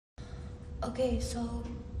Okay, so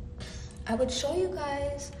I would show you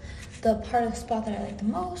guys the part of the spa that I like the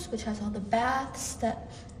most, which has all the baths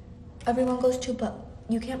that everyone goes to, but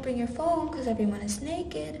you can't bring your phone because everyone is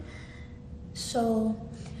naked. So,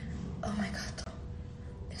 oh my god,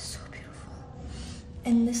 it's so beautiful.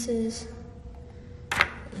 And this is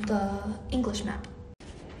the English map.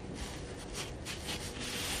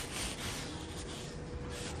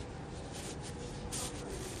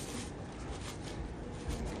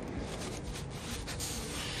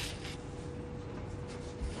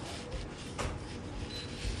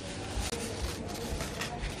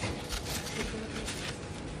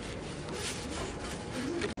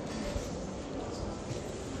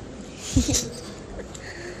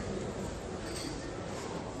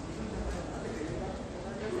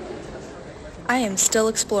 I am still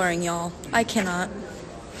exploring, y'all. I cannot.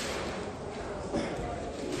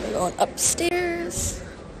 We're going upstairs.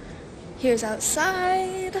 Here's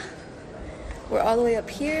outside. We're all the way up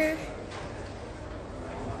here.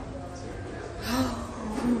 Ah,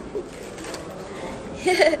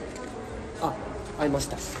 会いまし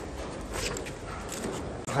た。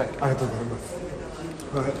はい、ありがとうございます。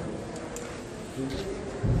はい。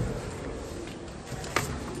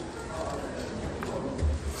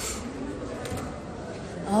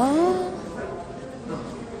Oh.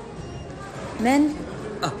 Men.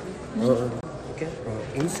 Okay.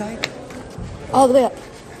 Inside. All the way up.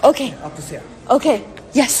 Okay. Upstairs. Okay.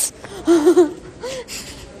 Yes.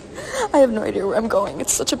 I have no idea where I'm going.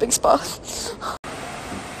 It's such a big spa.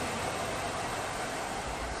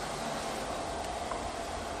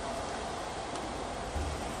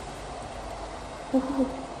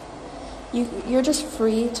 You're just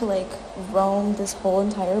free to like roam this whole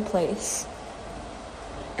entire place.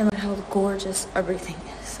 And look how gorgeous everything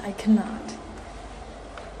is. I cannot.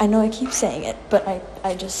 I know I keep saying it, but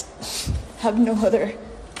I just have no other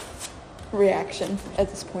reaction at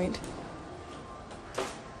this point.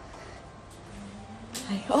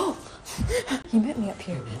 Oh, you met me up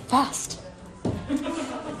here. Fast.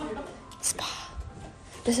 Spa.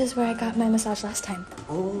 This is where I got my massage last time.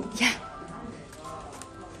 Oh. Yeah.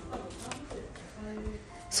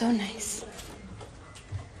 So nice.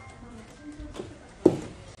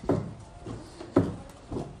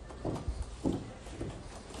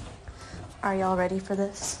 Are y'all ready for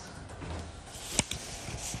this?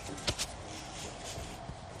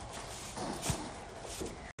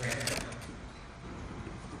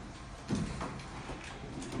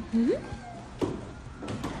 Mm-hmm.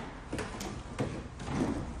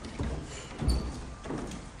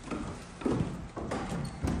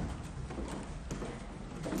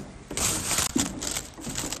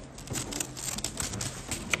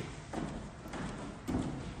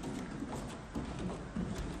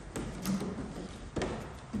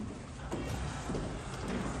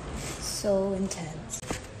 So intense.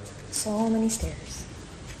 So many stairs.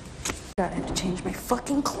 God, I have to change my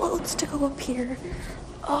fucking clothes to go up here.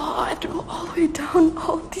 Oh, I have to go all the way down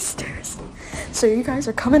all of these stairs. So you guys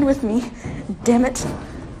are coming with me. Damn it.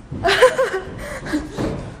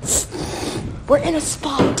 We're in a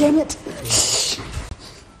spa, damn it. Shh.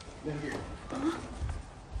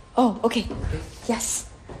 Oh, okay. Yes.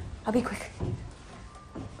 I'll be quick.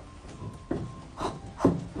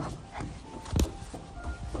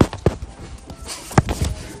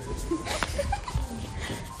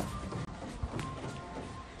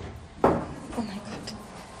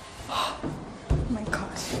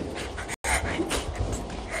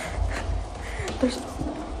 There's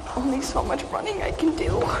only so much running I can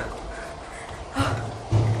do.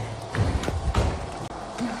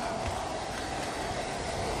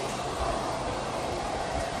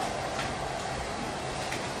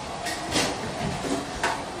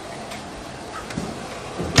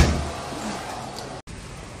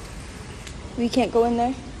 We can't go in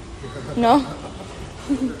there? No?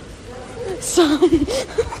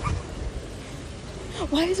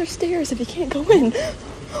 Why is there stairs if you can't go in?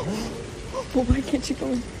 Well, why can't you go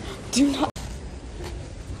in? Do not.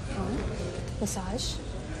 Massage.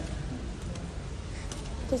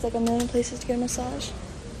 There's like a million places to get a massage.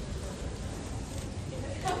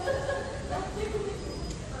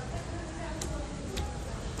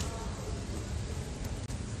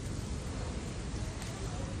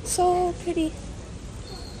 So pretty.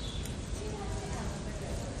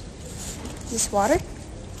 Is this water?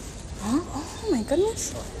 Huh? Oh my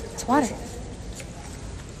goodness. It's water.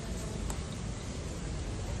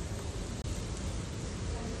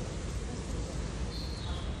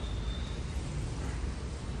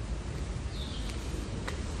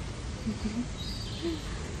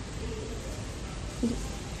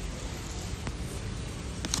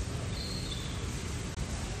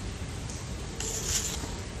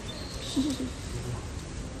 Nice.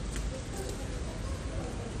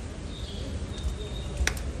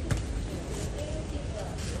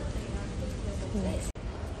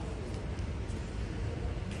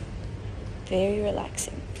 Very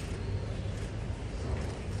relaxing.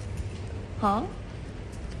 Huh?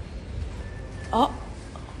 Oh.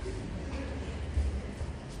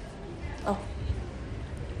 Oh.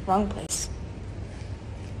 Wrong place.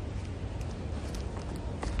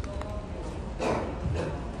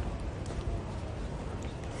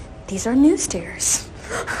 These are new stairs.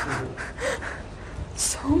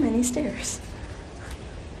 So many stairs.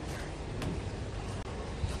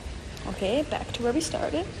 Okay, back to where we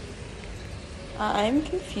started. I'm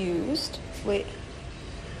confused. Wait.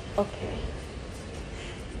 Okay.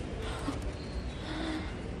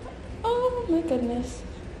 Oh my goodness.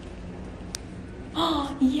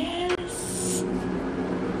 Oh, yes.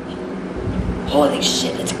 Holy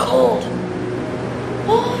shit, it's cold.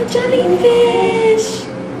 Oh, jellyfish.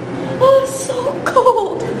 Oh, so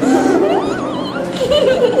cold.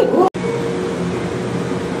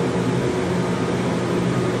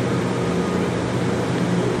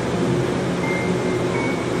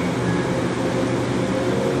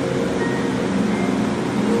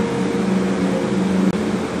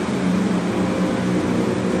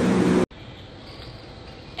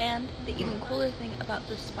 And the even cooler thing about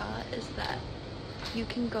the spa is that you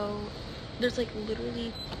can go, there's like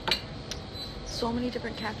literally so many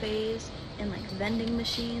different cafes and like vending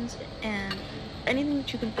machines and anything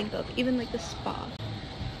that you can think of, even like the spa,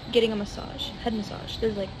 getting a massage, head massage.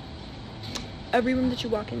 There's like every room that you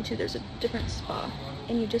walk into, there's a different spa,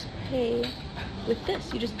 and you just pay with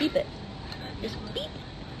this. You just beep it, just beep,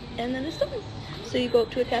 and then it's done. So you go up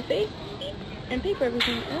to a cafe, beep, and pay for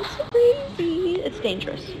everything, and it's crazy. It's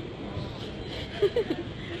dangerous,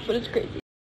 but it's crazy.